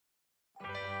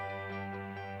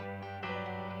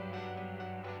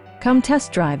Come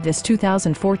test drive this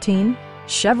 2014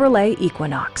 Chevrolet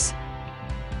Equinox.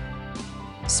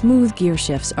 Smooth gear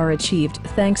shifts are achieved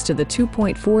thanks to the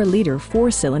 2.4-liter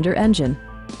four-cylinder engine.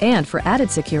 And for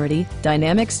added security,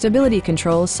 dynamic stability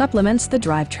control supplements the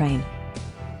drivetrain.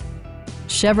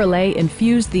 Chevrolet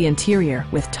infused the interior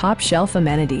with top-shelf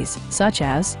amenities such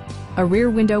as a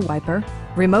rear window wiper,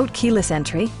 remote keyless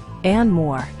entry, and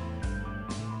more.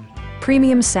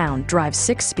 Premium sound drives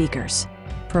 6 speakers,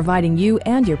 providing you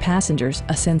and your passengers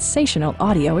a sensational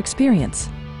audio experience.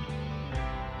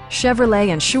 Chevrolet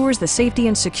ensures the safety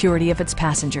and security of its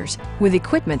passengers with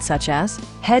equipment such as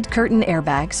head curtain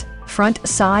airbags, front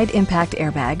side impact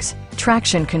airbags,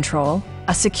 traction control,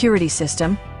 a security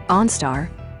system, OnStar,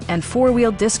 and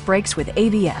 4-wheel disc brakes with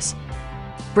ABS.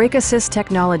 Brake Assist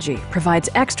technology provides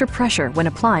extra pressure when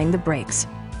applying the brakes.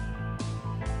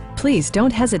 Please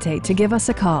don't hesitate to give us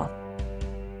a call.